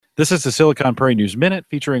This is the Silicon Prairie News Minute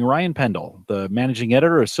featuring Ryan Pendle, the managing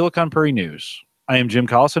editor of Silicon Prairie News. I am Jim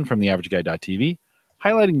Collison from theaverageguy.tv,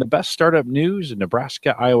 highlighting the best startup news in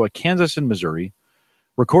Nebraska, Iowa, Kansas, and Missouri,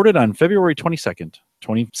 recorded on February 22nd,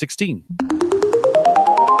 2016.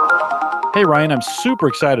 Hey, Ryan, I'm super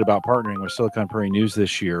excited about partnering with Silicon Prairie News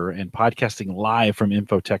this year and podcasting live from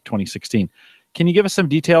Infotec 2016. Can you give us some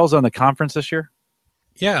details on the conference this year?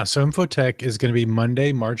 Yeah, so Infotech is going to be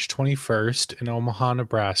Monday, March 21st in Omaha,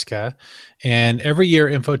 Nebraska. And every year,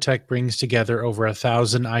 Infotech brings together over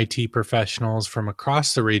 1,000 IT professionals from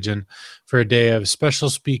across the region for a day of special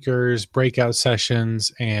speakers, breakout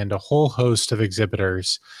sessions, and a whole host of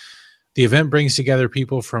exhibitors. The event brings together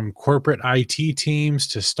people from corporate IT teams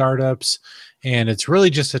to startups, and it's really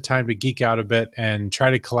just a time to geek out a bit and try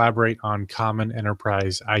to collaborate on common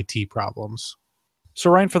enterprise IT problems. So,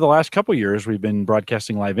 Ryan, for the last couple of years, we've been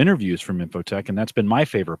broadcasting live interviews from Infotech, and that's been my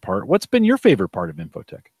favorite part. What's been your favorite part of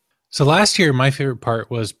Infotech? So last year, my favorite part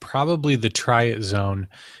was probably the Try It Zone.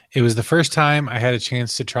 It was the first time I had a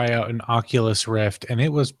chance to try out an Oculus Rift, and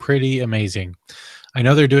it was pretty amazing. I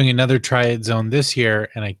know they're doing another Try It Zone this year,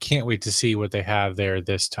 and I can't wait to see what they have there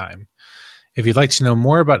this time. If you'd like to know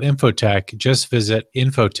more about Infotech, just visit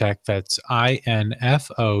Infotec, that's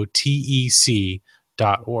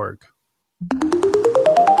infotec.org.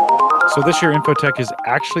 So this year, Infotech is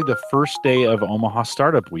actually the first day of Omaha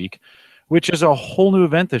Startup Week, which is a whole new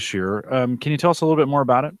event this year. Can you tell us a little bit more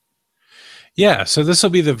about it? Yeah, so this will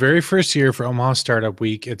be the very first year for Omaha Startup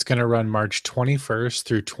Week. It's going to run March 21st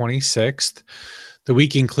through 26th. The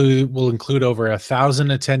week will include over 1,000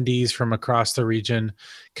 attendees from across the region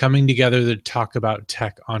coming together to talk about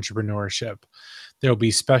tech entrepreneurship. There will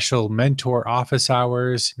be special mentor office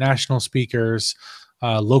hours, national speakers,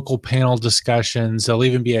 local panel discussions. There'll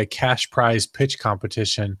even be a cash prize pitch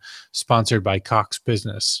competition sponsored by Cox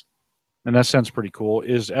Business. And that sounds pretty cool.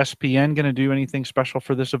 Is SPN going to do anything special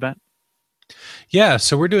for this event? Yeah,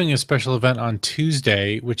 so we're doing a special event on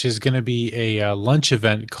Tuesday, which is going to be a lunch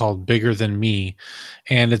event called Bigger Than Me.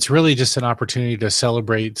 And it's really just an opportunity to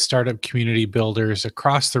celebrate startup community builders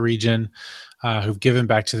across the region who've given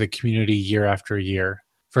back to the community year after year.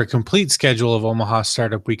 For a complete schedule of Omaha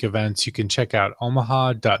Startup Week events, you can check out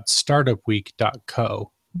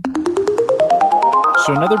omaha.startupweek.co.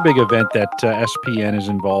 So another big event that SPN is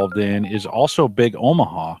involved in is also Big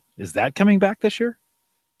Omaha. Is that coming back this year?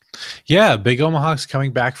 Yeah, Big Omaha's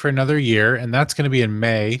coming back for another year, and that's going to be in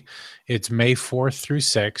May. It's May 4th through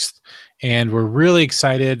 6th, and we're really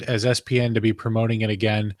excited as SPN to be promoting it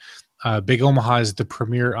again. Big Omaha is the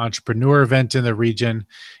premier entrepreneur event in the region.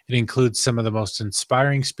 It includes some of the most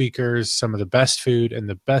inspiring speakers, some of the best food, and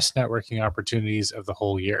the best networking opportunities of the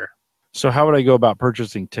whole year. So how would I go about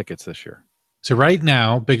purchasing tickets this year? So right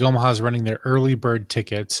now, Big Omaha is running their early bird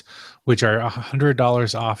tickets, which are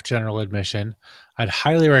 $100 off general admission. I'd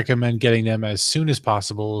highly recommend getting them as soon as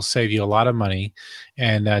possible. It'll save you a lot of money.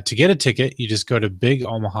 And to get a ticket, you just go to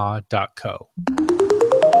bigomaha.co.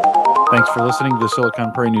 Thanks for listening to the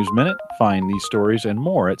Silicon Prairie News Minute. Find these stories and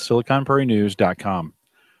more at siliconprairienews.com.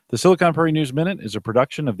 The Silicon Prairie News Minute is a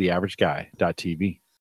production of theaverageguy.tv.